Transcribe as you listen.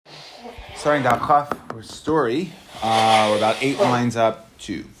Starting Daf Chaf story. We're about 8 lines up.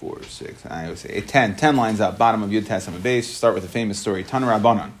 2, 4, 6. I would say 10 lines up. Bottom of Yud Tes on the base. Start with the famous story. Tan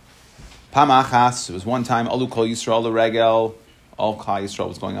Rabbanan. Pamachas. It was one time. Alu Kol Yisrael LeRegel. All Klal Yisrael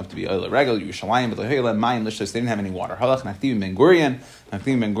was going up to be LeRegel. Yerushalayim, but LeHeila Mayim Lishos. They didn't have any water. Halach Nachdim Ben Gurion.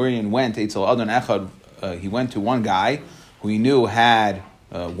 Nachdim Ben Gurion went. Eitzel Adon Echad. He went to one guy who he knew had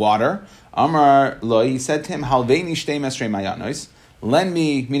water. Amar Lo. He said to him, Halveini Shtei Mesrei Mayanos. Lend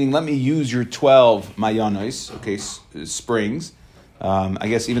me, meaning let me use your 12 mayanos, okay, springs. I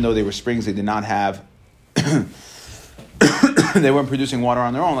guess even though they were springs, they did not have, they weren't producing water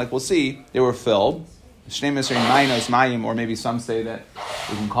on their own. Like we'll see, they were filled. Shnei Mesrei Mayanos Mayim, or maybe some say that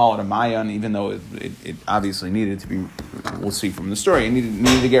we can call it a mayan, even though it obviously needed to be, we'll see from the story, it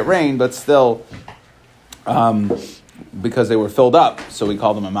needed to get rain, but still, because they were filled up, so we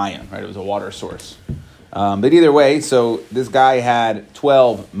call them a mayan, right? It was a water source. But either way, so this guy had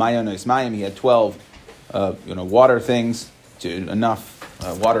 12 mayanos mayim. He had 12, water things, enough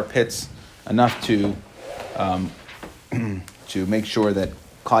water pits, enough to make sure that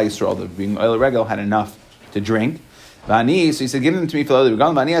Klal Yisrael, the being oil regel, had enough to drink. So he said, "Give them to me for the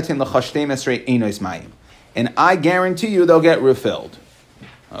and I guarantee you they'll get refilled."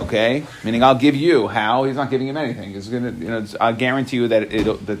 Okay, meaning I'll give you how. He's not giving him anything. He's gonna, I guarantee you that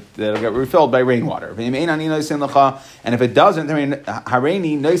it'll get refilled by rainwater. And if it doesn't, I'm going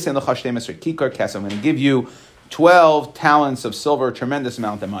to give you 12 talents of silver, a tremendous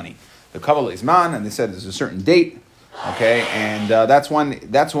amount of money. The Kabbalah is man, and they said there's a certain date. Okay, and that's when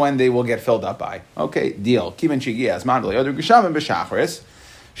they will get filled up by. Okay, deal.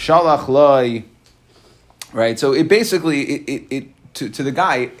 Right. So it basically To the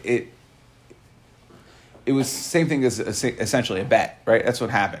guy, it was the same thing as essentially a bet, right? That's what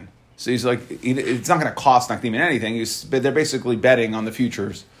happened. So he's like, it's not going to cost Nachdim anything. They're basically betting on the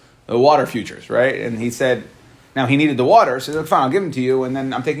futures, the water futures, right? And he said, now he needed the water, so he's like, fine, I'll give them to you, and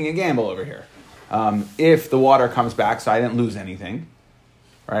then I'm taking a gamble over here. If the water comes back, so I didn't lose anything,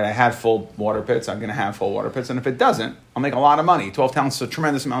 right? I had full water pits, I'm going to have full water pits, and if it doesn't, I'll make a lot of money. 12 talents is a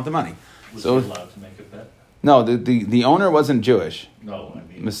tremendous amount of money. Was he allowed to make a bet? No, the owner wasn't Jewish. No, I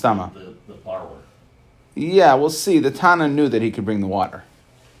mean Mistama. The borrower. Yeah, we'll see. The Tana knew that he could bring the water.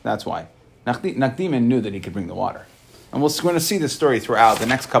 That's why. Nachdim knew that he could bring the water. And we're going to see this story throughout the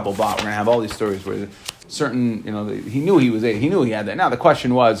next couple blocks. We're going to have all these stories where certain, he knew he had that. Now the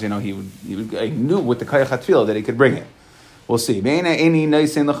question was, he knew with the Kayach HaTfilah that he could bring it. We'll see. Fine.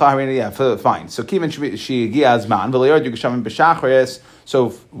 So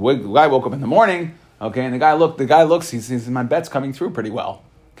So the guy woke up in the morning. Okay, and the guy looks, he says, my bet's coming through pretty well.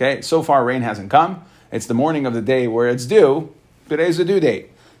 Okay, so far rain hasn't come. It's the morning of the day where it's due. Today's the due date.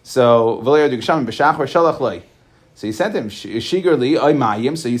 So, so he sent him, Shigerli,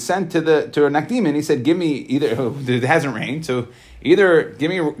 Mayim. So he sent to Nachdim, and he said, give me either, it hasn't rained, so either give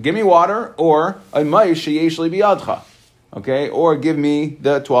me water, or okay, or give me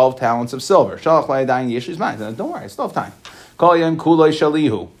the 12 talents of silver. Don't worry, I still have time.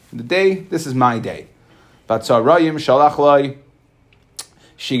 The day, this is my day. Batzarayim shalach loy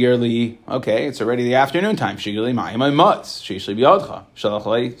shigerli. Okay, it's already the afternoon time. Shigerli ma'im mutz sheishli biyodcha shalach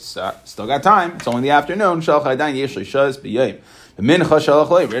loy. Still got time. It's only the afternoon. Shalach loy yeshli shas b'yayim. The mincha shalach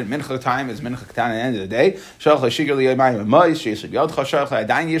loy. Mincha time is mincha katan at the end of the day. Shalach loy shigerli ma'im mutz sheishli biyodcha shalach loy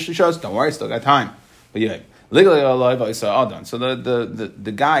yeshli shas. Don't worry, still got time. B'yayim. So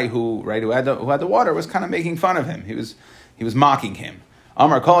the guy who had the water was kind of making fun of him. He was mocking him.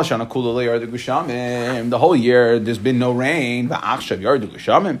 Amar Kol Shana Kula Yardu Gushamim. The whole year there's been no rain. Va'achshav Yardu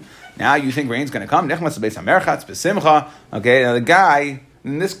Gushamim. Now you think rain's going to come? Nechmas Beis Hamerchatz B'Simcha. Okay, now the guy,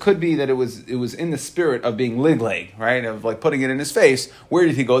 and this could be that it was in the spirit of being ligleg, right? Of like putting it in his face. Where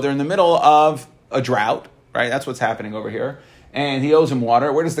did he go? They're in the middle of a drought, right? That's what's happening over here. And he owes him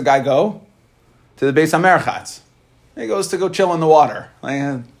water. Where does the guy go? To the Beis Hamerchatz. He goes to go chill in the water.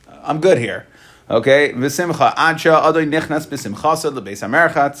 Like, I'm good here. Okay, v'simcha adsha adon nichnas b'simchasa lebeis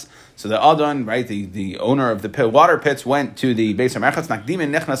hamerchatz. So the adon, right, the owner of the water pits went to the beis hamerchatz. Nakdim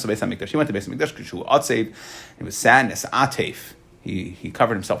nichnas lebeis hamikdash. He went to beis hamikdash because he was atzev. It was sadness, atef. He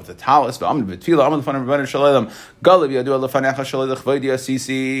covered himself with a talus. V'amad b'tfila amad l'fanav rebbeinu shalom. Galav yadu l'fanecha shalom l'chvaydi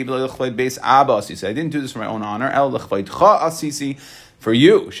asisi l'chvayd beis abba asisi. I didn't do this for my own honor. El l'chvaydcha asisi. For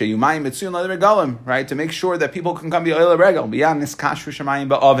you, sheyumayim mitzuyim l'regalim, right, to make sure that people can come be oil regal. B'yad niskashru shemayim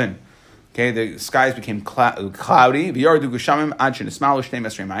ba'oven. Okay, the skies became cloudy.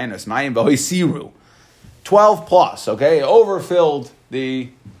 12 plus, okay, overfilled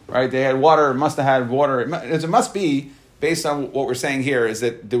right, they had water, must have had water. It must be, based on what we're saying here, is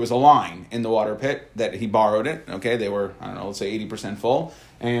that there was a line in the water pit that he borrowed it, okay, they were, let's say 80% full,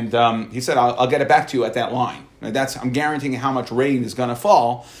 And he said, I'll get it back to you at that line. I'm guaranteeing how much rain is going to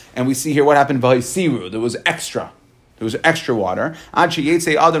fall. And we see here what happened by Siru. There was extra water.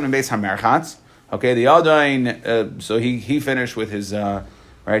 Okay, the Adain, so he finished with his,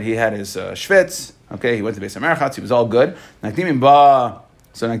 right, he had his shvitz. Okay, he went to Beis HaMerchatz. He was all good. So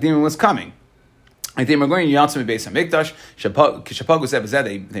Nakdimim was coming. I think we're going to Yatzim Beis Hamikdash.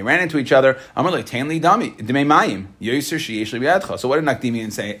 They ran into each other. So what did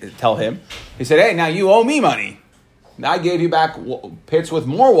Nakdimian tell him? He said, "Hey, now you owe me money. I gave you back pits with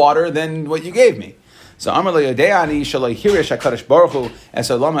more water than what you gave me." So Amar Yadeani Shalai Hirish Hakadosh Baruch Hu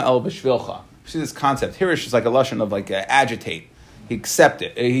Esalama El B'Shvilcha. See this concept. Hirish is like a lashon of like agitate. He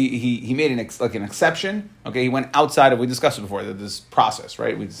accepted. He made an exception. Okay, he went outside of. We discussed it before. This process,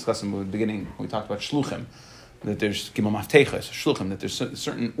 right? We discussed it in the beginning. We talked about shluchim, that there's gimel mafteches shluchim, that there's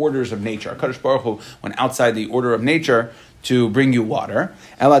certain orders of nature. Hakadosh Baruch Hu went outside the order of nature to bring you water.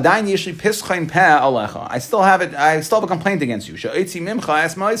 Eladayin yishli pischain peh alecha. I still have it. I still have a complaint against you. She'itzi mimcha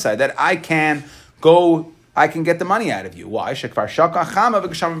es ma'isai, that I can get the money out of you. Why? Shekvar shaka chama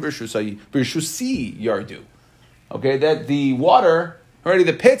v'gasham b'rishusi yardu. Okay, that the water, already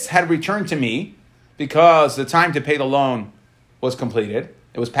the pits had returned to me because the time to pay the loan was completed.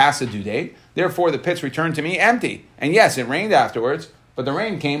 It was past the due date. Therefore, the pits returned to me empty. And yes, it rained afterwards, but the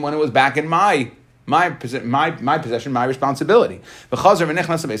rain came when it was back in my possession, my responsibility. So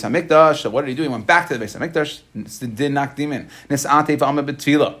what did he do? He went back to the Beis Hamikdash.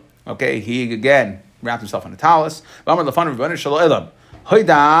 Okay, he again wrapped himself in a talus.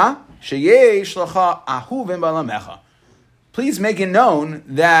 Please make it known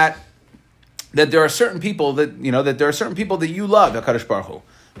that there are certain people that you love, HaKadosh Baruch Hu.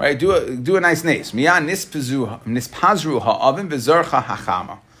 Right? Do a nice nace.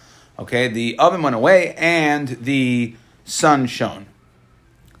 Okay, the oven went away and the sun shone.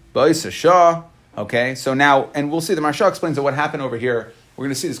 Okay, so now, and we'll see, the Maharsha explains that what happened over here. We're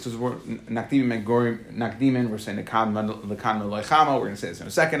going to see this because we're Nakdimin, we're saying Lekan Leichama, we're going to say this in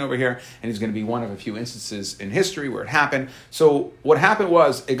a second over here, and it's going to be one of a few instances in history where it happened. So what happened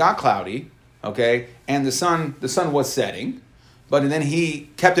was, it got cloudy, okay, and the sun was setting, but then he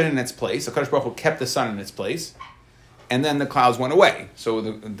kept it in its place. So HaKadosh Baruch Hu kept the sun in its place, and then the clouds went away, so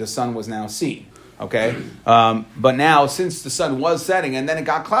the sun was now seen. Okay, but now since the sun was setting and then it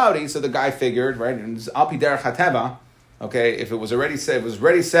got cloudy, so the guy figured, right, and Alpi Derech HaTeva. Okay, if it was already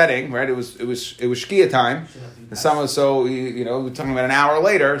setting, right? It was shkia time. The sun was we're talking about an hour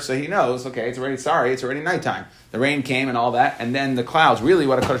later, so he knows. Okay, it's already nighttime. The rain came and all that, and then the clouds. Really,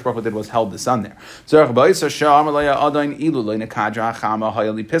 what HaKadosh Baruch Hu did was held the sun there.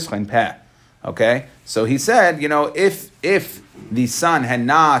 Okay, so he said, if the sun had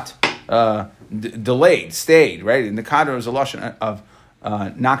not delayed, stayed, right? And the kadra is a lashon of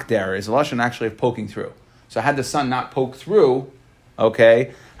nakder, is a lashon actually of poking through. So had the sun not poked through,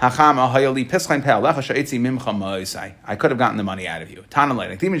 okay, I could have gotten the money out of you.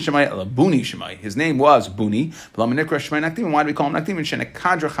 His name was Buni. Why do we call him Nakdim?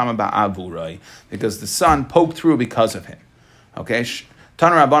 Because the sun poked through because of him. Okay,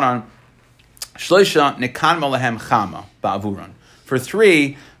 for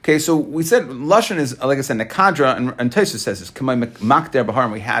 3. Okay, so we said Lashon is, like I said, Nekadra, and Tosfos says this. Makder Bahar,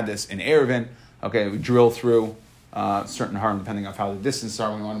 and we had this in Erevin. Okay, we drill through certain harm depending on how the distances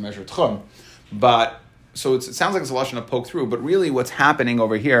are when we want to measure tchum. But so it sounds like it's a lashon of poke through, but really what's happening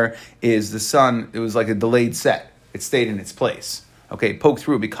over here is the sun. It was like a delayed set. It stayed in its place. Okay, poke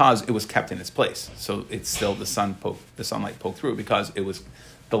through because it was kept in its place. So it's still the sunlight poked through because it was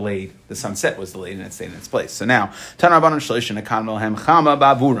delayed. The sunset was delayed and it stayed in its place. So now there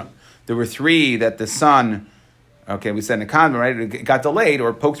were 3 that the sun. Okay, we said Nekadma, right? It got delayed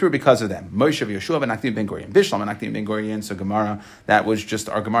or poked through because of them. Moshe, Yeshua, and Nakdim ben Gurion. Bishlam, and Nakdim ben Gurion. So Gemara, that was just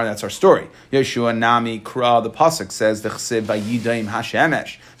our Gemara. That's our story. Yeshua, Nami, Kra. The pasuk says the Chsiv Vayidaim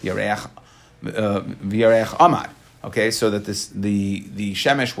Hashemesh V'Yarech Amad. Okay, so that the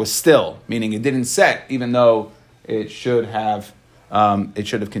Shemesh was still, meaning it didn't set, even though it should have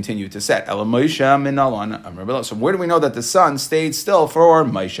continued to set. So where do we know that the sun stayed still for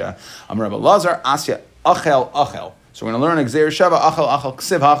Moshe? Amar Rabbi Lazar Asya. Achel. So we're going to learn Gzeir Sheva, Achel,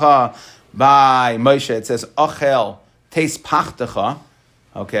 Ksiv Hacha, by Moshe. It says, Achel, Teis Pachtecha.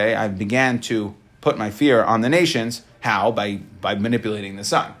 Okay, I began to put my fear on the nations. How? By manipulating the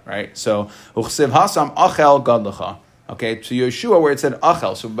sun, right? So, Uchsiv Hasam, Achel, Gadlecha. Okay, to Yeshua, where it said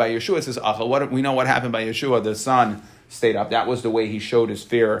Achel. So by Yeshua, it says Achel. We know what happened by Yeshua. The sun stayed up. That was the way he showed his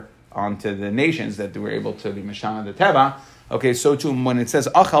fear onto the nations, that they were able to be Meshana the Teva. Okay, so too, when it says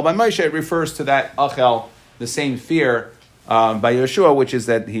Achel by Moshe, it refers to that Achel, the same fear by Yeshua, which is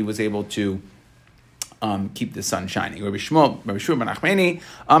that he was able to keep the sun shining. Rabbi Shmuel ben Achmeni,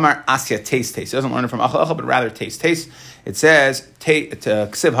 Amar Asya taste. He doesn't learn it from Achal, but rather taste. It says,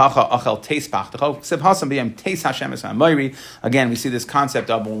 Ksiv Hacha Achel taste Pachtecho, Ksiv Hasam B'yam taste Hashem es HaMoiri. Again, we see this concept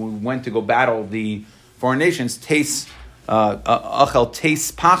of when we went to go battle the foreign nations, taste, Achel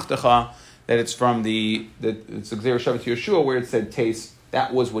taste Pachtecha, that it's from it's Gzeir Shabbat Yeshua, where it said taste.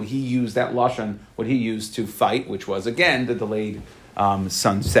 That was what he used, that lashon, what he used to fight, which was, again, the delayed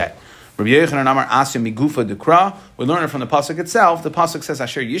sunset. Rabbi Yochanan Amar Asya Migufa Dekra. We learn it from the pasuk itself. The pasuk says,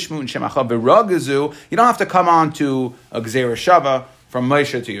 "Asher Yishmu and Shemacha Beragazu." You don't have to come on to a Gzeira Shava from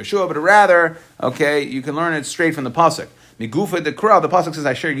Moshe to Yeshua, but rather, okay, you can learn it straight from the pasuk. Migufa Dekra. The pasuk says,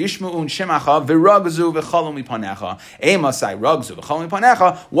 "Asher Yishmu and Shemacha Beragazu v'Chalom Mipanecha." Emasai Ragzu v'Chalom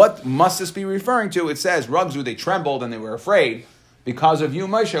Mipanecha. What must this be referring to? It says, "Ragzu." They trembled and they were afraid. Because of you,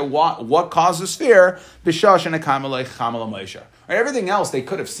 Moshe, what causes fear? Bishash and Akamalei Chamala Moshe. Right, everything else they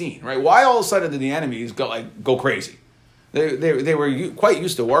could have seen. Right? Why all of a sudden did the enemies go crazy? They were quite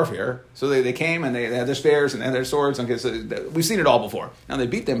used to warfare, so they came and they had their spears and they had their swords. And we've seen it all before. Now they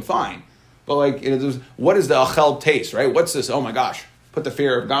beat them fine, but what is the achel taste? Right? What's this? Oh my gosh! Put the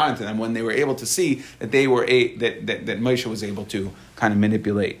fear of God into them when they were able to see that they were that Moshe was able to kind of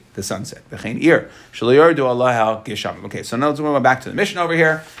manipulate the sunset. Okay, so now let's move back to the mission over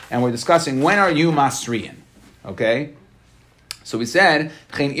here, and we're discussing when are you Masriyan? Okay, so we said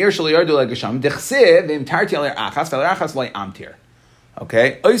okay, so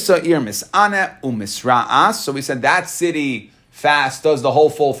we said that city fast does the whole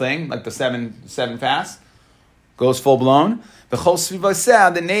full thing, like the seven fast, goes full blown.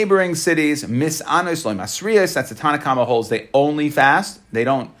 The neighboring cities, Misanos loy Masriyas, that's the Tanakama holds, they only fast. They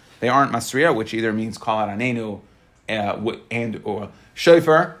aren't Masriya, which either means call out Anenu and or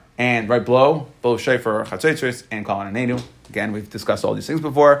Shofar, and right blow Shofar or Chatzotzos and call out Anenu. Again, we've discussed all these things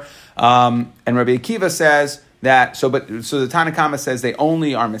before. And Rabbi Akiva says that, so the Tanakama says they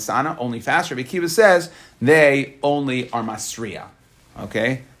only are Misana, only fast. Rabbi Akiva says they only are Masriya.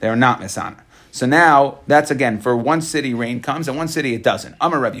 Okay? They are not Misana. So now, that's again, for one city rain comes, and one city it doesn't.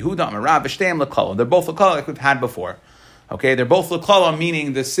 Amar Rabbi Yehuda, Amar Rav, V'shteim l'kala. They're both l'kala like we've had before. Okay, they're both l'kala,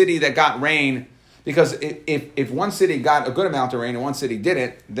 meaning the city that got rain, because if one city got a good amount of rain and one city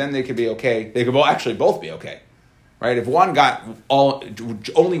didn't, then they could be okay. They could actually both be okay. Right? If one got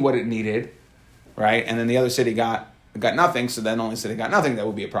only what it needed, right, and then the other city got nothing, so then only city got nothing, that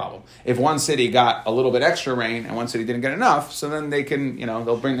would be a problem. If one city got a little bit extra rain and one city didn't get enough, so then they can,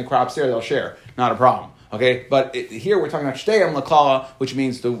 they'll bring the crops there, they'll share. Not a problem. Okay? But here we're talking about Shteyam L'Kala, which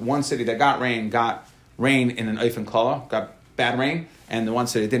means the one city that got rain in an Eifin Kala, got bad rain, and the one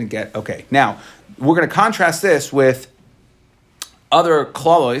city didn't get, okay. Now, we're going to contrast this with other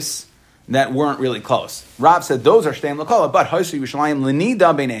Klalos that weren't really close. Rav said those are Shteyam L'Kala, but Hosu Yushalayim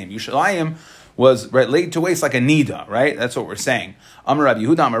L'Nida B'Neim. Yushalayim was laid to waste like a nida, right? That's what we're saying. Amar Rabbi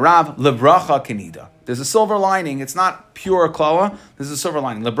Yehuda, Amar Rav, lebracha kenida. There's a silver lining. It's not pure klala. There's a silver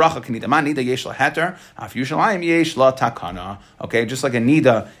lining. Lebracha kenida. Ma nida yesh la heter. Af Yushalayim yesh la takana. Okay, just like a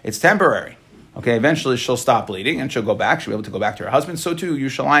nida, it's temporary. Okay, eventually she'll stop bleeding and she'll go back. She'll be able to go back to her husband. So too,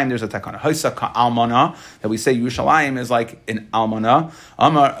 Yushalayim, there's a takana. Haisa ka almana, that we say Yushalayim is like an almana.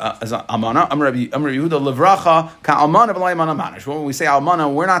 Amar Yehuda levracha ka almana v'lay almana manish. When we say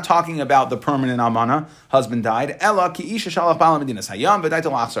almana, we're not talking about the permanent almana, husband died. Ella ki isha shalach ba'al medinas hayam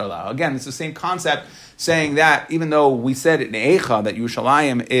v'daitel achsar la. Again, it's the same concept, saying that even though we said in Eicha that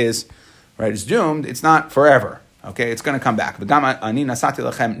Yushalayim is doomed, it's not forever. Okay, it's going to come back.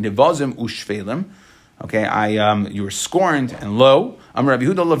 Okay, you were scorned and low. Right?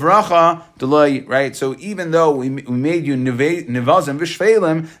 So even though we made you nivazim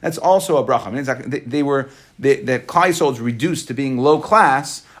v'shfeilim, that's also a bracha. I mean, the Klal Yisrael is reduced to being low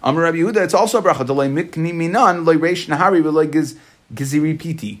class. Amar Rabbi Yehuda, it's also a bracha.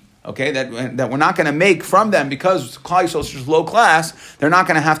 Okay, that we're not going to make from them, because Klal Yisrael is just low class, they're not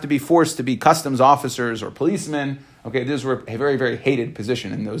going to have to be forced to be customs officers or policemen. Okay, these were a very, very hated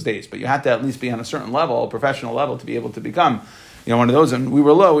position in those days, but you had to at least be on a certain level, a professional level, to be able to become, one of those. And we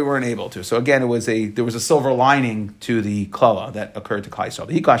were low, we weren't able to. So again, there was a silver lining to the klala that occurred to Klal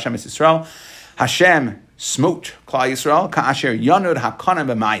Yisrael. V'hika Hashem es Yisrael, Hashem smote Klal Yisrael ka'asher yanud hakana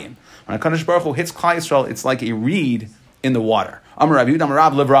b'mayim. When HaKadosh Baruch Hu hits Klal Yisrael, it's like a reed in the water. Amar Rabbi Yehuda, Amar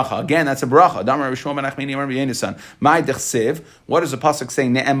Rav levracha. Again, that's a bracha. Amar Rabbi Shmuel ben Achmeni, Amar Rabbi Yonasan. My dechsiv. What does the pasuk say?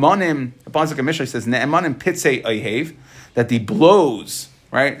 Ne'emanim. The pasuk of Mishlei says ne'emanim pitzei oihev, that the blows,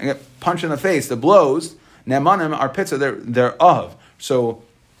 right, punch in the face, the blows. Ne'emanim are pitzei. They're of. So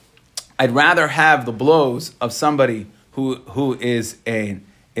I'd rather have the blows of somebody who is who's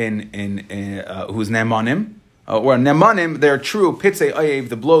ne'emanim. or nemanim, they're true pitzei oyev,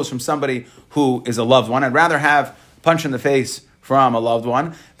 the blows from somebody who is a loved one. I'd rather have a punch in the face from a loved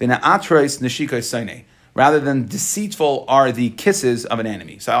one than atros neshika seine. Rather than deceitful are the kisses of an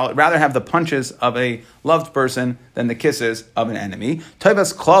enemy. So I'd rather have the punches of a loved person than the kisses of an enemy.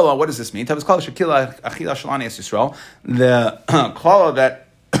 Tovas klala, what does this mean? Tovas klala shekila achila shalani es Yisrael. The klala that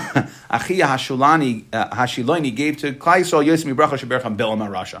Achia Hashiloni gave to Klal Yisrael Yosemi bracha shebercham Bilam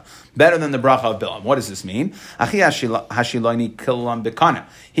Rasha, better than the bracha of Bilam. What does this mean? Achia Hashiloni kilam bekana.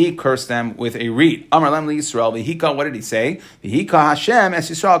 He cursed them with a reed. Amar lem Yisrael v'hika. What did he say? V'hika Hashem es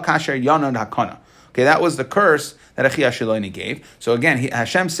Yisrael kasher yanod hakana. Okay, that was the curse that Achia Hashiloni gave. So again,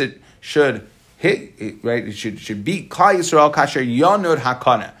 Hashem should hit right. It should beat Klal Yisrael kasher yanod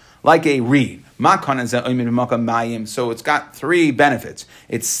hakana, like a reed. So it's got three benefits.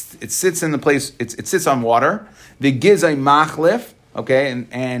 It sits in the place. It sits on water. The gizay machlif, okay,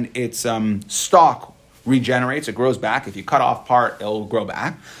 and its stalk regenerates. It grows back. If you cut off part, it'll grow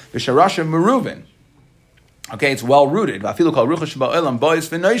back. The sharasha meruvin, okay, it's well rooted.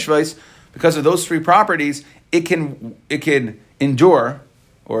 Because of those three properties, it can endure,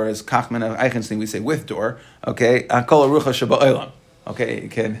 or as Kachman of Eichenstein we say with door. Okay,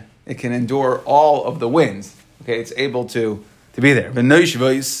 okay, it can endure all of the winds. Okay, it's able to be there.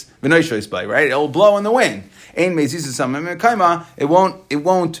 Right? It'll blow in the wind. It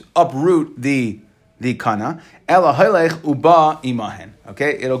won't uproot the kana.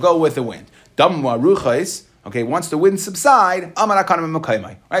 Okay, it'll go with the wind. Okay, once the wind subside,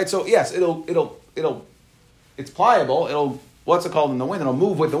 right? So yes, it's pliable. It'll what's it called in the wind? It'll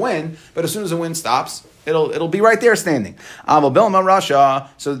move with the wind, but as soon as the wind stops, it'll be right there standing. So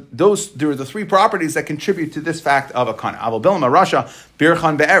there are the three properties that contribute to this fact of a kana.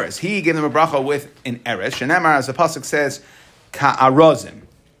 Birchan be'eres. He gave them a bracha with an eres. Shenemar, as the pasuk says, ka'arozim.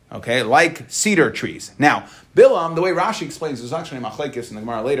 Okay, like cedar trees. Now, Bilam, the way Rashi explains, there's actually a machlekes in the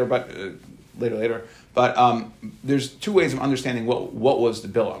Gemara later, but there's two ways of understanding what was the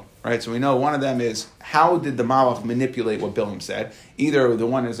Bilam. Right, so we know one of them is how did the Malach manipulate what Bilam said? Either the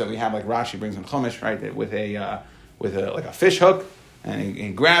one is that we have like Rashi brings in Chumash, right, with a like a fish hook, and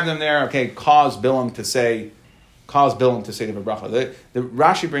he grabbed them there. Okay, cause Bilam to say the bracha. The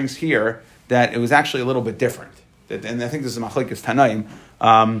Rashi brings here that it was actually a little bit different, and I think this is Machlekes Tanaim,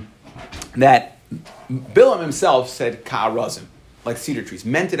 that Bilam himself said ka'arazim, like cedar trees,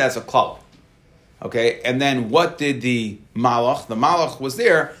 meant it as a klal. Okay, and then what did the Malach? The Malach was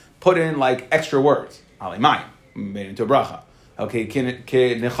there. Put in like extra words. Alimayim, made into a bracha. Okay,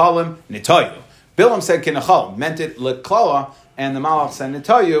 nechalim nitayu. Bilam said nechalim, meant it leklala, and the Malach said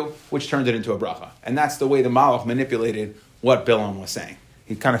nitayu, which turned it into a bracha. And that's the way the Malach manipulated what Bilam was saying.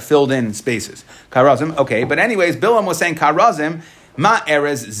 He kind of filled in spaces. Karazim, okay, but anyways, Bilam was saying karazim, ma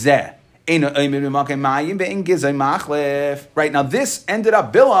erez zeh. Right, now this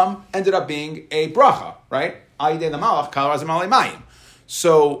Bilam ended up being a bracha, right? Ayidei the Malach, karazim alimayim.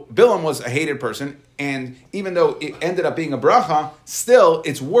 So Bilam was a hated person, and even though it ended up being a bracha, still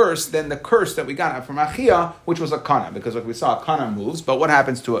it's worse than the curse that we got from Achia, which was a kana, because like we saw, a kana moves. But what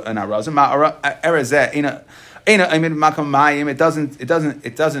happens to an arazim? It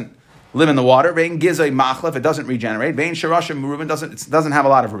doesn't live in the water. It doesn't regenerate. It doesn't have a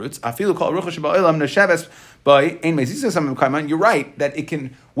lot of roots. You're right that it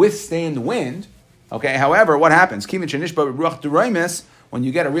can withstand wind. Okay. However, what happens? When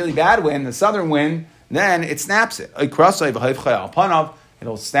you get a really bad wind, the southern wind, then it snaps it.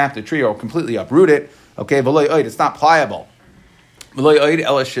 It'll snap the tree or completely uproot it. Okay, it's not pliable. Another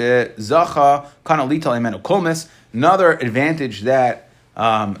advantage that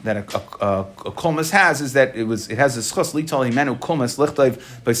a kolmas has is that it has the schus lital imenu kolmas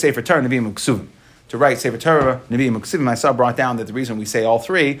lichtayv by Sefer Torah Nevi'im Uksuvim. To write Sefer Torah Nevi'im Uksuvim, I saw brought down that the reason we say all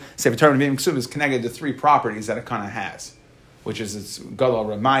three Sefer Torah Nevi'im Uksuvim is connected to three properties that it kind of has, which is its Gadol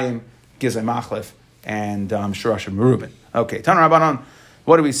Ramayim, Gizay Machlef, and Shurash Merubin. Okay, Tana Rabbanon,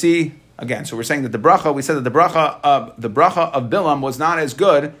 what do we see? Again, so we're saying that the bracha of Bilam was not as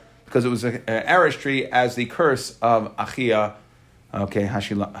good because it was an Eresh tree as the curse of Achia. Okay,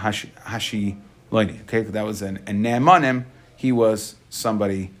 Hashi Loini. Okay, that was a Ne'emanim. He was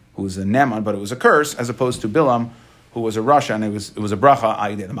somebody who was a Ne'eman, but it was a curse, as opposed to Bilam, who was a Rasha, and it was a bracha.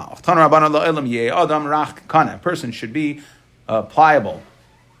 Ayidei the Malach. Tana Rabbanon la'elam yeh adam rach kana. A person should be pliable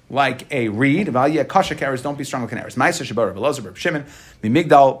like a reed. Don't be strong like an arrow. Ma'aser Shabbat Elazar Shimon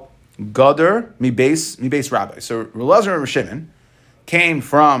mimigdal Gader mi base rabbi. So Elazar Shimon came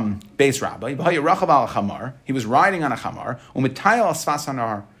from base rabbi. He was riding on a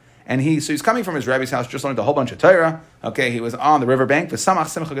chamar, And he's coming from his Rebbe's house, just learned a whole bunch of Torah. Okay, he was on the riverbank. The Samach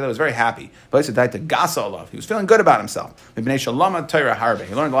Simcha Gadol was very happy. But he died to Gasa Olav. He was feeling good about himself. He learned a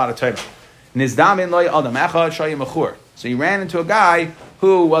lot of Torah. Nizdamin loy adam echad shayim mechur. So he ran into a guy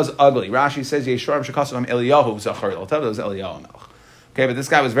who was ugly. Rashi says Yeshurim shekasavam Eliyahu zachar. I'll tell you it was Eliyahu Melech. Okay, but this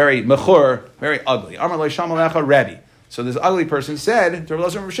guy was very mechur, very ugly. Amar loy shamal lecha Rebbe. So this ugly person said to Rabbi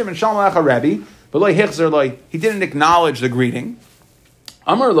Elazar ben Shimon, shamal lecha Rebbe, but loy hichzer loy. He didn't acknowledge the greeting.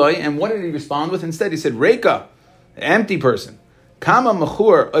 Amar loy, and what did he respond with? Instead, he said, Reka, the empty person. Kama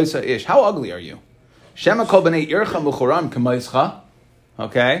mechur oisa ish. How ugly are you? Shema kol b'nei ircha mechuram k'maischa.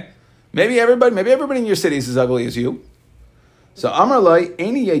 Okay. Maybe everybody in your city is as ugly as you. So Amar loy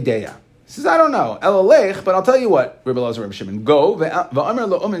eini yedeya. He says, I don't know. Elalech, but I'll tell you what, Rabbi Elazar ben Shimon. Go v'amar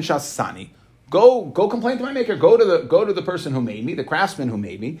lo umin shasani. Go complain to my maker. Go to the person who made me, the craftsman who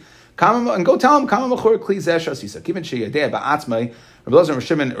made me. And go tell him, Kama mechur kli zeh shasisa. Kivin sheyedeya ba'atzmai. Rabbi Elazar ben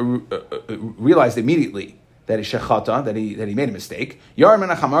Shimon realized immediately that he shechata, that he made a mistake. Yar min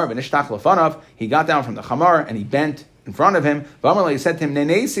hachamar v'nishtach lefanav. He got down from the chamar and he bent in front of him. V'amar he said to him,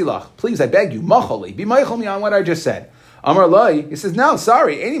 Nenei silach, please, I beg you, machali, be meichel me on what I just said. Amar Lai, he says, no,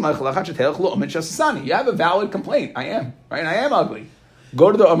 sorry, you have a valid complaint. I am, right? I am ugly.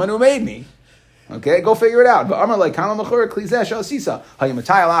 Go to the Oman who made me. Okay, go figure it out. But Amar Lai, Kama Mechur, Klizesh, Asisa. Hayamatay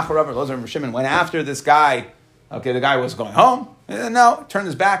Alacharav, Elazar Shimon went after this guy. Okay, the guy was going home. And no, turned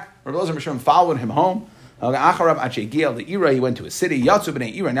his back. Elazar Shimon followed him home. Acharav Achegiel, the Ira, he went to a city. Yatsu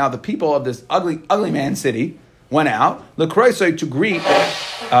b'nei Ira. Now the people of this ugly man city went out. L'kroisoi to greet.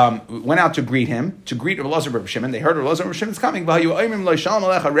 Went out to greet him, to greet Rabbi Elazar ben Shimon. They heard Rabbi Elazar ben Shimon is coming.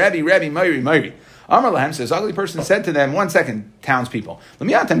 Amar Lahem says, ugly person said to them, 1 second, townspeople, the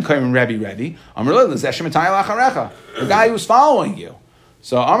guy who's following you.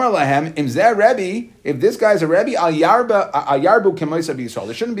 So Amar Lahem, imzer Rebbe, if this guy's a Rebbe, al yarbu kemoisa b'Yisrael.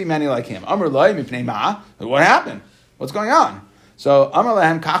 There shouldn't be many like him. Amar Lahem, mipnei ma. What happened? What's going on? So Amar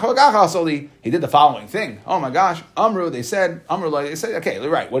Lahem kacha v'gacha, he did the following thing. Oh my gosh, Amru, they said, okay, you're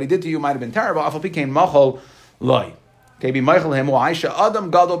right. What he did to you might have been terrible. Afal became machol loy. Okay, be machol him. Aisha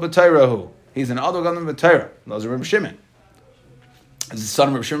adam gadol b'teirahu. He's an adam gadol b'teirah. Those are Rabbi Shimon. This is the son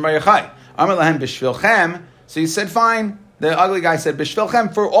of Rabbi Shimon Bar Yochai. Amar Lahem b'shvilchem. So he said, fine. The ugly guy said,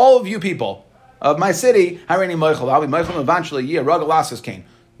 b'shvilchem, for all of you people of my city, harini machol. I'll be machol eventually. Yeah, ragalasas came.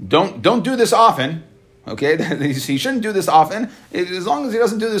 Don't do this often. Okay, he shouldn't do this often. As long as he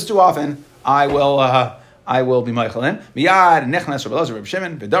doesn't do this too often, I will be meichel him. Miyad nechnas Rabbi Elazar Reb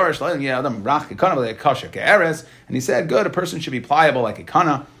Shimon v'darash l'ayim yadam rach kekana v'le'kasha ke'eres. And he said, good, a person should be pliable like a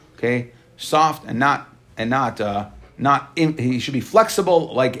kana, okay, soft and not he should be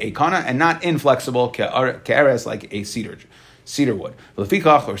flexible like a kana and not inflexible ke'eres like a cedar wood.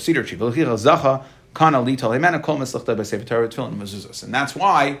 V'lefikach or cedar tree. V'lefikach zacha kana lital hemena kol mislachta b'sefer Torah tefillin mezuzos. And that's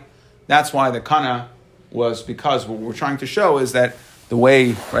why the kana was, because what we're trying to show is that the way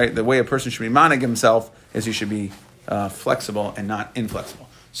a person should be manig himself is he should be flexible and not inflexible.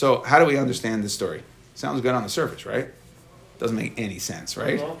 So how do we understand this story? Sounds good on the surface, right? Doesn't make any sense,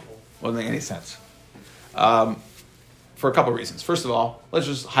 right? Doesn't make any sense. For a couple of reasons. First of all, let's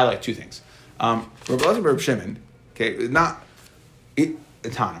just highlight two things. Rabbi Elazar Reb Shimon, okay, not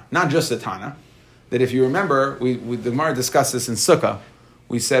just a Tana, that if you remember, the Gemara discussed this in Sukkah.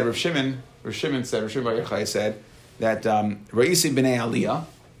 We said Rav Shimon Bar Yochai said that Ra'isi b'nei Aliyah,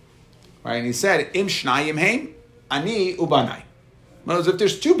 right? And he said, Im shnayim heim, ani ubanai. In other words, if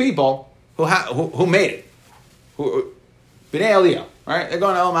there's two people who made it, who b'nei Aliyah, right? They're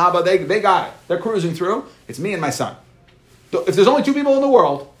going to El Mahaba, they got it. They're cruising through. It's me and my son. If there's only two people in the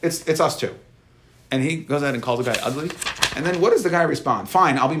world, it's us two. And he goes ahead and calls the guy ugly. And then what does the guy respond?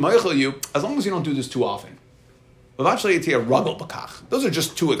 Fine, I'll be meichel you as long as you don't do this too often. Those are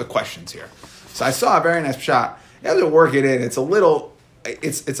just two of the questions here. So I saw a very nice shot. You have to work it in. It's a little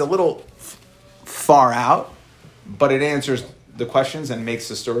far out, but it answers the questions and makes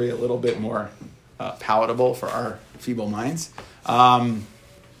the story a little bit more palatable for our feeble minds. That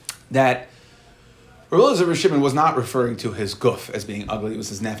Rabbi Elazar ben Shimon was not referring to his guf as being ugly. It was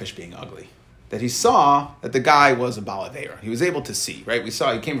his nefesh being ugly. That he saw that the guy was a balaveira. He was able to see, right? We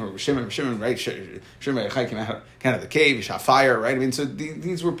saw he came from Shimon, right? Shimon came out of the cave, he shot fire, right? I mean, so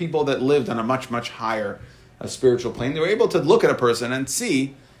these were people that lived on a much, much higher spiritual plane. They were able to look at a person and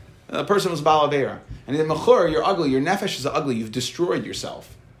see the person was a balaveira. And in Mechur, you're ugly, your nefesh is ugly, you've destroyed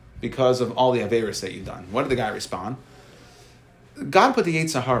yourself because of all the averis that you've done. What did the guy respond? God put the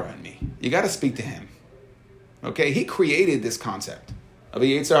Yetzer Hara in me. You got to speak to him. Okay? He created this concept of a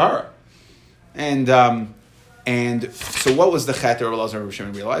Yetzer Hara. And so what was the chet that Rabbi Elazar Reb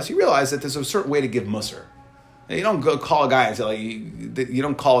Shimon realized? He realized that there's a certain way to give musar. You don't go call a guy and say, like, you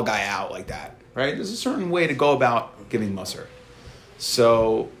don't call a guy out like that, right? There's a certain way to go about giving musr.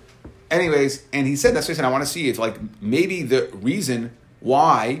 So, anyways, and he said, that's what he said, I want to see if, like, maybe the reason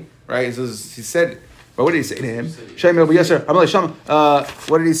why, right, he said, but what did he say to him?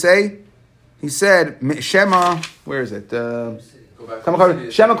 What did he say? He said, Shema, where is it? Maybe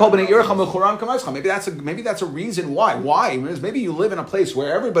that's a reason why. Why? Because maybe you live in a place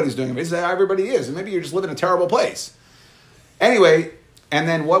where everybody's doing it. This is how everybody is. And maybe you're just living in a terrible place. Anyway, and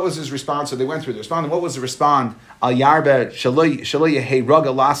then what was his response? So they went through the response. What was the response? Al yarbe shaloy hey raga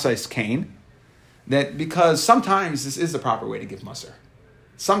lasais kain. That because sometimes this is the proper way to give musr.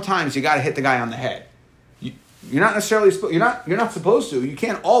 Sometimes you got to hit the guy on the head. You're not necessarily you're not supposed to. You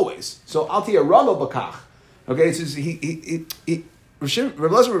can't always. So altia raga bakach. Okay, so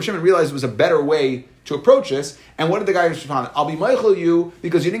Rav Rav Shimon realized it was a better way to approach this. And what did the guy respond? I'll be meichel you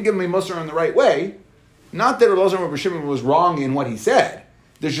because you didn't give me musr in the right way. Not that Rav Shimon was wrong in what he said.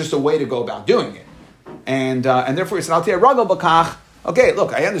 There's just a way to go about doing it. And therefore he said, I'll tell you, Ragal Bakach. Okay,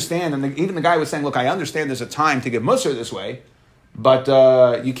 look, I understand. And even the guy was saying, look, I understand there's a time to give musr this way, but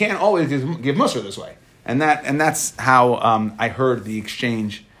you can't always give musr this way. And that's how I heard the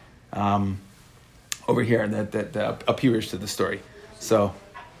exchange over here that appears to the story. So,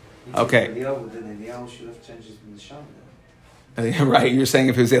 okay. Right, you're saying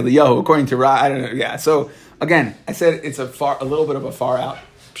if it was Eliyahu, according to Ra, I don't know. Yeah, so again, I said it's a little bit of a far out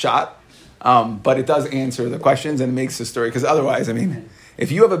shot, but it does answer the questions and makes the story. Because otherwise, I mean,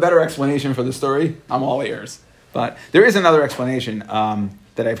 if you have a better explanation for the story, I'm all ears. But there is another explanation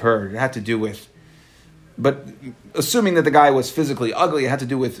that I've heard. It had to do with, but assuming that the guy was physically ugly, it had to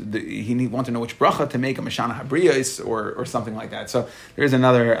do with he wanted to know which bracha to make a Mashana Habriyos or something like that. So there is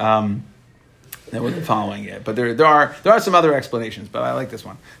another. That wasn't following it, but there are some other explanations, but I like this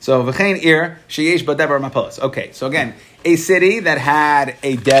one. So v'chein ir sheyesh badever mapolos. Okay, so again, a city that had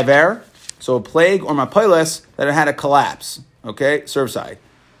a dever, so a plague or mapolos that had a collapse. Okay, Surfside.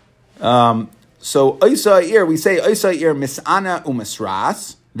 So Oisa ir, we say Oisa ir misana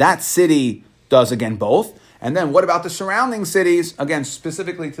umisras. That city does again both. And then what about the surrounding cities? Again,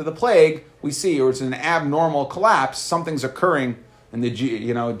 specifically to the plague, we see, or it's an abnormal collapse. Something's occurring in the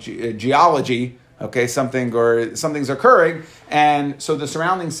geology. Okay, something's occurring, and so the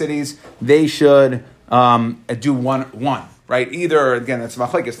surrounding cities they should do one, right? Either again, that's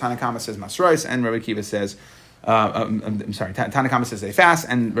machlekes. Tanakama says masrois, and Rabbi Kiva says, Tanakama says they fast,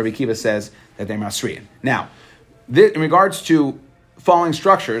 and Rabbi Kiva says that they're masrian. Now, in regards to falling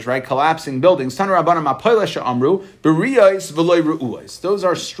structures, right, collapsing buildings, Tanu Rabbanan Mapola Sha'amru Beriyos V'loy Ru'uos. Those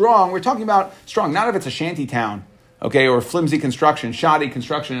are strong. We're talking about strong. Not if it's a shanty town, okay, or flimsy construction, shoddy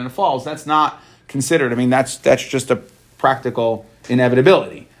construction, and it falls. That's not considered. I mean, that's just a practical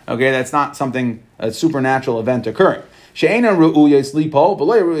inevitability. Okay, that's not a supernatural event occurring. She'ena ru'uyos lipo,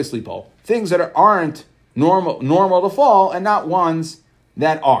 v'lo ru'uyos lipo. Things that aren't normal to fall, and not ones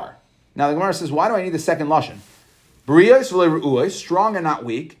that are. Now the Gemara says, why do I need the second lashon? Beriyos v'lo ru'uyos, strong and not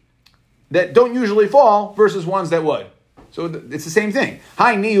weak, that don't usually fall versus ones that would. So it's the same thing.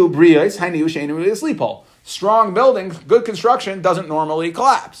 Hai niu beriyos, hai niu she'ena ru'uyos lipo. Strong buildings, good construction doesn't normally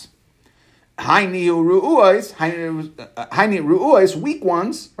collapse. Haini ru'uos, weak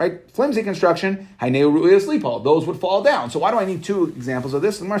ones, right? Flimsy construction, haini ru'uos lipo. Those would fall down. So why do I need two examples of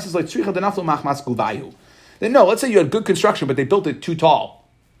this? The Gemara says like tzricha denaflu machmas guvayu. Then no, let's say you had good construction, but they built it too tall.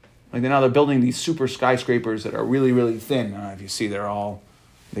 Like now they're building these super skyscrapers that are really, really thin. I don't know if you see, they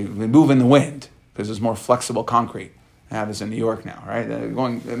move in the wind because there's more flexible concrete. I have this in New York now, right? They're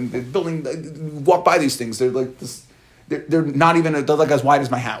building, walk by these things. They're like this. They're not even. They're like as wide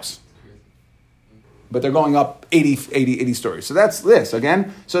as my house. But they're going up 80 stories. So that's this,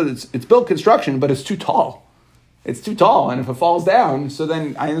 again. So it's built construction, but it's too tall. It's too tall, and if it falls down, so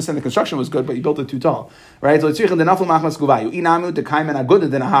then I understand the construction was good, but you built it too tall. Right? So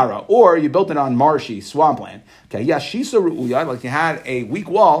or you built it on marshy, swampland. Okay, like you had a weak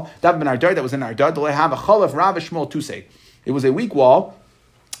wall, that was in Ardar, it was a weak wall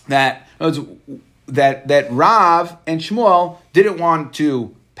that Rav and Shmuel didn't want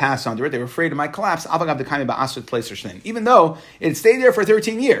to pass under it. They were afraid it might collapse. Even though it stayed there for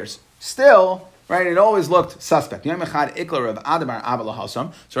 13 years, still, right? It always looked suspect. So Rav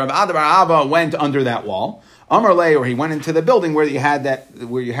Adabar Abba went under that wall. Amarle, or he went into the building where you had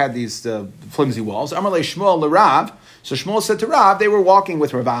these flimsy walls. Amarle Shmuel LeRav. So Shmuel said to Rav, they were walking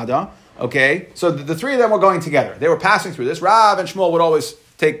with Rav Ada. Okay, so the three of them were going together. They were passing through this. Rav and Shmuel would always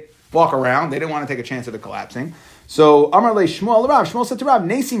walk around. They didn't want to take a chance of it collapsing. So Amar le Shmuel Rav. Shmuel said to Rav,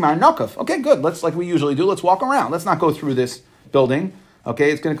 Nesi Mar Nakaf. Okay, good. Let's, like we usually do, let's walk around. Let's not go through this building.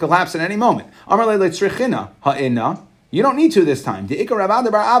 Okay, it's going to collapse at any moment. Amar le tzrichina ha'inna. You don't need to this time. The ikar Rav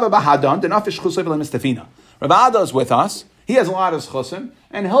Ada bar Abba b'hadan denafish chusay v'lemistafina. Rav Ada is with us. He has a lot of chusim,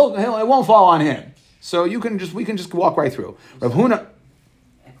 and it won't fall on him. So we can just walk right through. Rav Huna.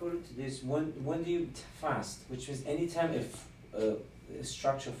 According to this, when do you fast? Which means anytime if a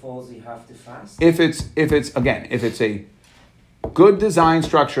structure falls, you have to fast. If it's a good design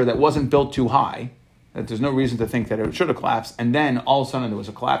structure that wasn't built too high, that there's no reason to think that it should have collapsed, and then all of a sudden there was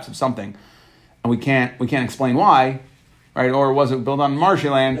a collapse of something, and we can't explain why, right? Or was it built on marshy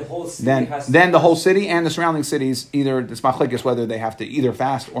land? Then the whole city and the surrounding cities, either it's machlekes whether they have to either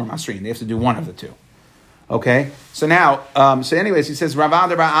fast or masrin. They have to do one of the two. Okay, so now, anyways, he says Rav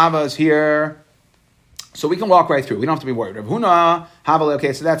Ada bar Ava is here. So we can walk right through. We don't have to be worried. Rav Huna Havale.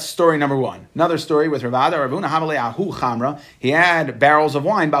 Okay, so that's story number one. Another story with Rav Ada. Rav Huna Havale Ahu Chamra. He had barrels of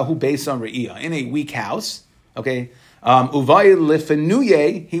wine Bahu Beisa Re'iyah in a weak house. Okay, Uvay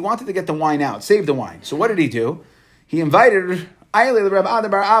Lifenuye. He wanted to get the wine out, save the wine. So what did he do? He invited Rav Ada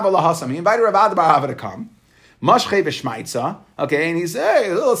bar Ava lahasam. He invited Rav Ada bar Ava to come. Mashche v'shmaitza. Okay, and he said,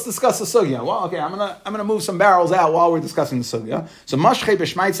 "Hey, let's discuss the sugya." Well, okay, I'm gonna move some barrels out while we're discussing the sugya. So mashche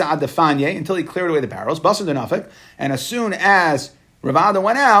v'shmaitza ad defanye until he cleared away the barrels. Basar the nafik, and as soon as Rav Ada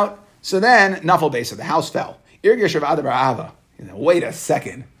went out, so then nafal besa, the house fell. Irgish Rav Ada bar Ava. Wait a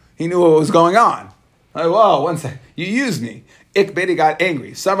second, he knew what was going on. Like, whoa, one second, you used me. Ikbedi got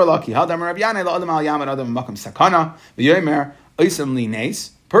angry. Savar laki hadam Rav Yanai la'adam al yamad adam makam sakana v'yomer oisam li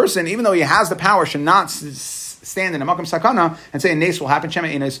nes. Person, even though he has the power, should not stand in a makam sakana and say a nace will happen. Shema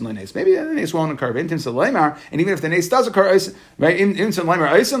nace and nace. Maybe the nace won't occur. And even if the nace does occur, right? He uses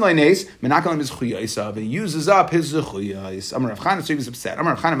up his zechuyos. Amar Rav Chana, so he was upset.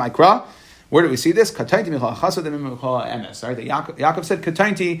 Amar Rav Chana, Mikra. Where do we see this? Katainti michal chasad michal emes. Right? Yaakov said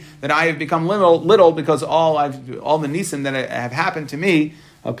Katainti, that I have become little because all the nisim that have happened to me,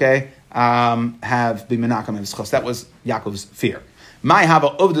 okay, have been menachem emes. That was Yaakov's fear. My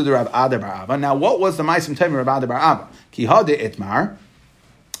hava uvdu Rav Ada bar Ava. Now, what was the ma'asim time Rav Ada bar Ava? Ki hade itmar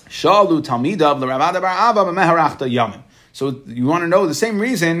shalu talmidav Rav Ada bar Ava b'meharachta yamim. So you want to know the same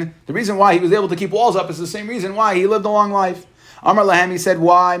reason? The reason why he was able to keep walls up is the same reason why he lived a long life. Amar lahem, he said,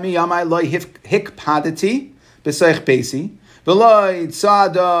 why mi yamai loy hikpadati b'seich besi v'loy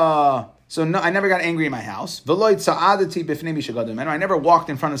tzada. So no, I never got angry in my house. V'loy tzadati b'fnei mishagadim. I never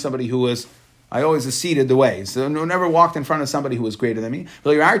walked in front of somebody who was. I always acceded the way. So I never walked in front of somebody who was greater than me.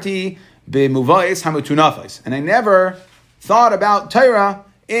 And I never thought about Torah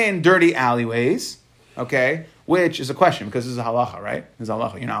in dirty alleyways, okay, which is a question, because this is a halacha, right? This is a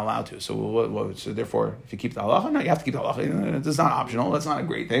halacha, you're not allowed to. So therefore, if you keep the halacha, no, you have to keep the halacha. It's not optional. That's not a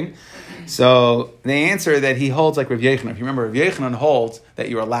great thing. So the answer that he holds like Rav Yechanan, if you remember, Rav Yechanan holds that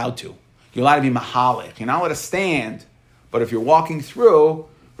you're allowed to. You're allowed to be mahalik. You're not allowed to stand, but if you're walking through,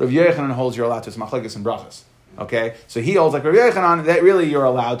 Rav Yechanan holds you're allowed to. It's machlekes and brachas. Okay? So he holds like Rav Yechanan that really you're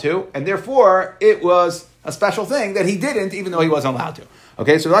allowed to, and therefore it was a special thing that he didn't, even though he wasn't allowed to.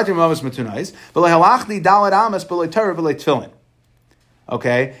 Okay? So like Mavos Matunais, v'lehalachli dalad amas b'lei Torah b'lei tefillin.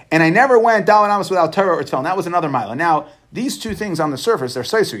 Okay? And I never went dalad amas without Torah or tefillin. That was another mila. Now, these two things on the surface, they're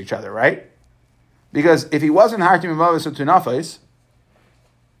sides to each other, right? Because if he wasn't hartim Mavos Matunafais,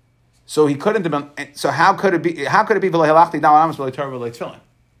 so he couldn't have been. So how could it be? How could it be v'lehalachli dalad amas b'lei Torah b'lei tefillin?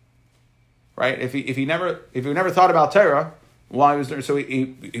 Right? If he never thought about Torah while he was there, so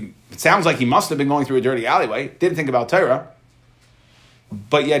it sounds like he must have been going through a dirty alleyway, didn't think about Torah,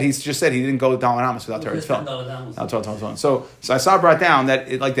 but yet he's just said he didn't go to Daled Amos without Torah. So I saw brought down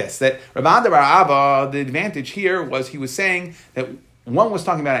that like this, that Rav Ada bar Ava, the advantage here was he was saying that one was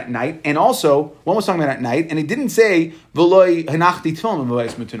talking about at night, and also one was talking about at night, and he didn't say V'loi hanachti tefillin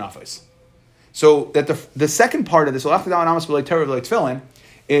v'vayis mutunafis. So that the second part of this, Daled Amos v'loi Torah v'loi tefillin,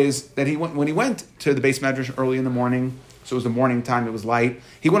 is that when he went to the base medrash early in the morning, so it was the morning time, it was light,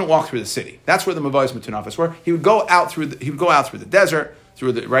 he wouldn't walk through the city. That's where the Mavayis Matunafis were. He would go out through the desert,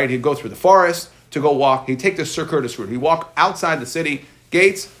 he'd go through the forest to go walk. He'd take the circuitous route. He'd walk outside the city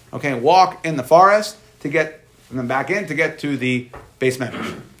gates, okay, and walk in the forest and then back in to get to the base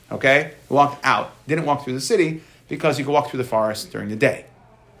medrash. Okay? He walked out. Didn't walk through the city because he could walk through the forest during the day.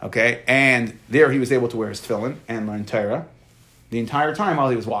 Okay? And there he was able to wear his tefillin and learn Torah the entire time while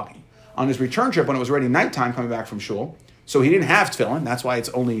he was walking. On his return trip, when it was already nighttime coming back from shul, so he didn't have tefillin. That's why it's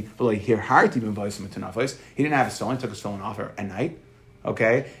only really here harti ben vayis mitunafos. He didn't have his tefillin. Took his tefillin off at night.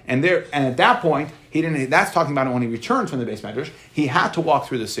 Okay, and at that point he didn't. That's talking about it when he returned from the base medrash. He had to walk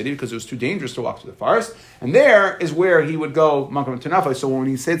through the city because it was too dangerous to walk through the forest. And there is where he would go makam mitunafos. So when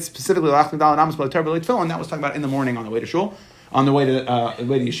he said specifically tefillin, that was talking about in the morning on the way to shul. on the way to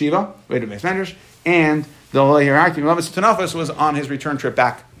yeshiva, way to Beis Medrash, and the Hiraki Milavis Tanafas was on his return trip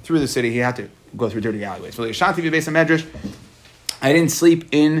back through the city. He had to go through dirty alleyways. Yashanti Beis Medrash. I didn't sleep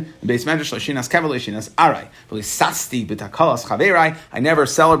in Beis Medrash, Lashinas Kevel, Lashinas Arai. Sasti b'takalas chaverai. I never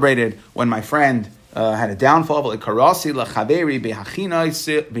celebrated when my friend had a downfall. Karasi lachaveri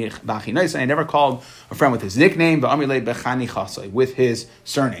b'achinois. I never called a friend with his nickname, v'amile b'chani chasai, with his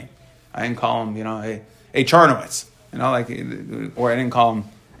surname. I didn't call him, a Charnowitz, or I didn't call him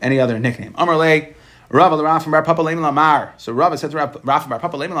any other nickname. Amarle. Rav from Bar Papa Leiman Lamar. So Rav said to Rav from Bar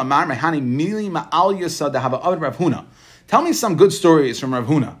Papa Leiman Lamar, Mehani Mili Ma'al Yasad Dahava Avad Rav Huna. Tell me some good stories from Rav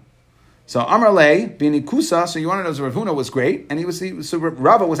Huna. So Amar Le Binikusa. So you want to know, Rav Huna was great, and so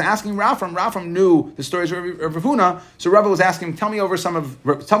Rav was asking Rav from knew the stories of Rav Huna. So Rav was asking, tell me some of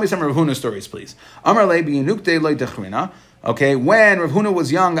Rav Huna stories, please. Amar Le Binukte Lo Dechrina. Okay, when Rav Huna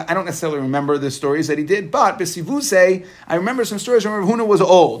was young, I don't necessarily remember the stories that he did, but B'sivuse, I remember some stories when Rav Huna was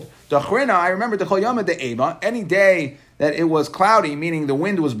old. Dachrina, I remember the Chol Yama de Eva, any day that it was cloudy, meaning the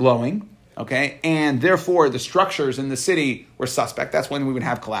wind was blowing, okay, and therefore the structures in the city were suspect. That's when we would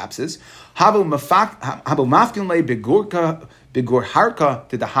have collapses. Habu mafkin le bigurharka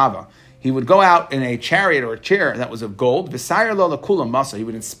to the hava. He would go out in a chariot or a chair that was of gold. V'sayir lo lakula masa. He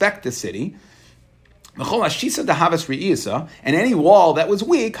would inspect the city. And any wall that was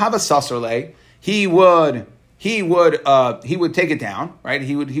weak, he would take it down, right?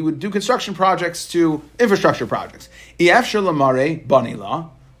 He would do construction projects to infrastructure projects. Okay,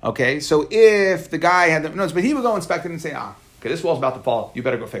 so if the guy had the notes, but he would go inspect it and say, okay, this wall's about to fall, you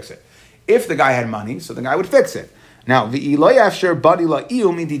better go fix it. If the guy had money, so the guy would fix it. Now, so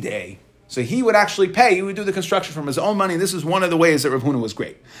he would actually pay, he would do the construction from his own money. This is one of the ways that Rav Huna was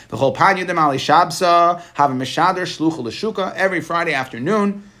great. Every Friday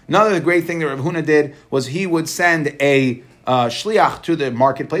afternoon, another great thing that Rav Huna did was he would send a shliach to the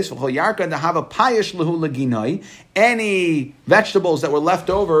marketplace. Any vegetables that were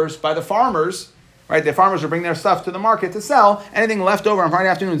leftovers by the farmers, right? The farmers would bring their stuff to the market to sell. Anything left over on Friday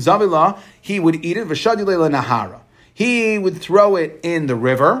afternoon, Zavila, he would eat it. He would throw it in the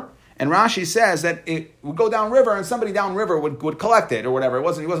river. And Rashi says that it would go downriver, and somebody downriver would collect it or whatever. He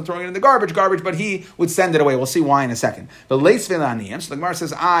wasn't throwing it in the garbage, but he would send it away. We'll see why in a second. But leis v'laniyim. So the Gemara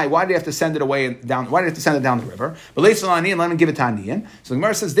says, why do you have to send it away down? Why do you have to send it down the river? But leis v'laniyim, let him give it to aniyin. So the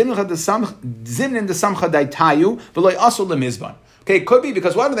Gemara says, zimnin desamcha daitayu v'loy asul lemizban. Okay, it could be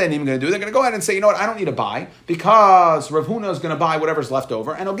because what are they even going to do? They're going to go ahead and say, you know what, I don't need to buy because Rav Huna is going to buy whatever's left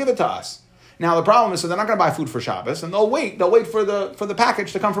over and he'll give it to us. Now the problem is, so they're not going to buy food for Shabbos, and they'll wait for the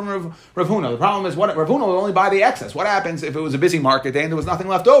package to come from Rav Huna. The problem is, Rav Huna will only buy the excess. What happens if it was a busy market day and there was nothing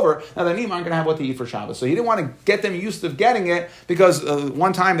left over? Now the Neim aren't going to have what to eat for Shabbos. So he didn't want to get them used to getting it because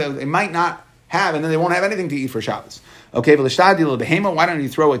one time they might not have, and then they won't have anything to eat for Shabbos. Okay, why don't you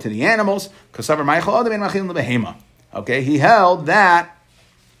throw it to the animals? Okay, he held that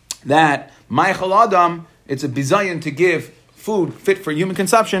Meichel Adam, it's a bizayon to give food fit for human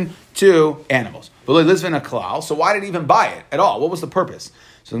consumption to animals. So why did he even buy it at all? What was the purpose?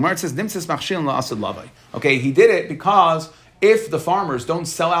 So the Gemara says, okay, he did it because if the farmers don't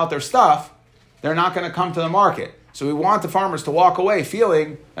sell out their stuff, they're not going to come to the market. So we want the farmers to walk away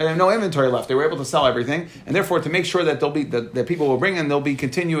feeling they have no inventory left. They were able to sell everything, and therefore to make sure that that people will bring in, there'll be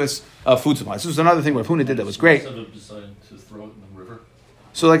continuous food supplies. This was another thing Rav Huna did that was great. Instead of deciding to throw it in the river.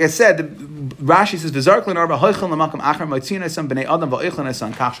 So, like I said, Rashi says,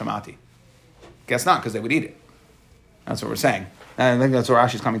 guess not, because they would eat it. That's what we're saying. And I think that's what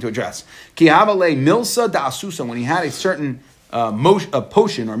Rashi's coming to address. Milsa da asusa, when he had a certain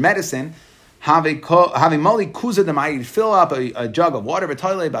potion or medicine, he'd fill up a jug of water, and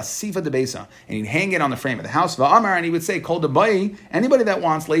he'd hang it on the frame of the house, and he would say, anybody that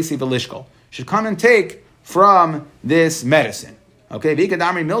wants leisi v'lishkol should come and take from this medicine. Okay,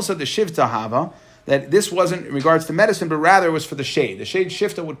 Vikadamri Milsa the Shivta Hava, that this wasn't in regards to medicine, but rather was for the shade. The shade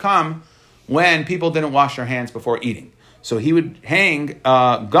Shifta would come when people didn't wash their hands before eating. So he would hang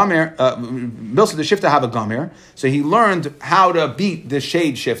Milsa the Shifta Hava Gamir. So he learned how to beat the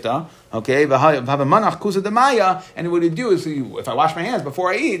shade Shifta. Okay, and what he'd do is, if I wash my hands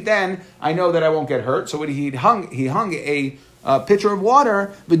before I eat, then I know that I won't get hurt. So he hung a pitcher of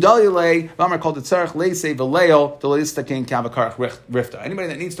water, called it tzarech leisei v'leil d'loistakein kavakarach rifta. Anybody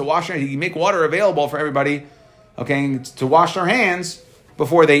that needs to wash their hands, he make water available for everybody, okay, to wash their hands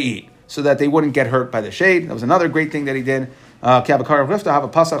before they eat, so that they wouldn't get hurt by the shade. That was another great thing that he did. Kavakarach rifta have a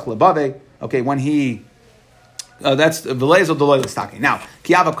pasach lebave. Okay, when he that's v'leizel d'loistakein. Now,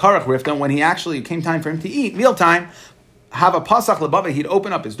 kavakarach rifta, when he actually came time for him to eat mealtime. have a pasach lebava, he'd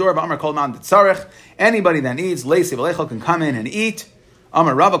open up his door. Amar kol man tzarech. Anybody that needs leisi v'leichel can come in and eat.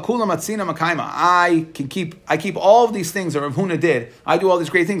 Amar Rava kula matzina makaima. I keep all of these things that Rav Huna did. I do all these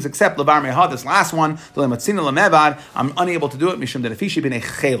great things except levar mehad. This last one, the matzina lemevad. I'm unable to do it. Mishum denefishi b'nei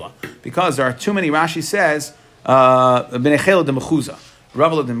chela, because there are too many. Rashi says b'nei chela de mechuza.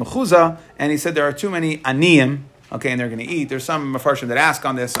 Rava lived in mechuza, and he said there are too many aniyim. Okay, and they're going to eat. There's some mafarshim that ask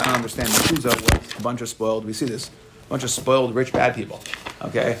on this. I don't understand. Mechuza was a bunch of spoiled. We see this. A bunch of spoiled, rich, bad people.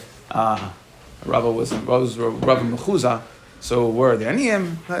 Okay, Rava was Rava mechuza. So were there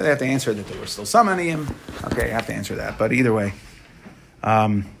aniyim? They have to answer that there were still some aniyim. Okay, I have to answer that. But either way, okay,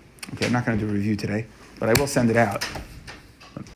 I'm not going to do a review today, but I will send it out.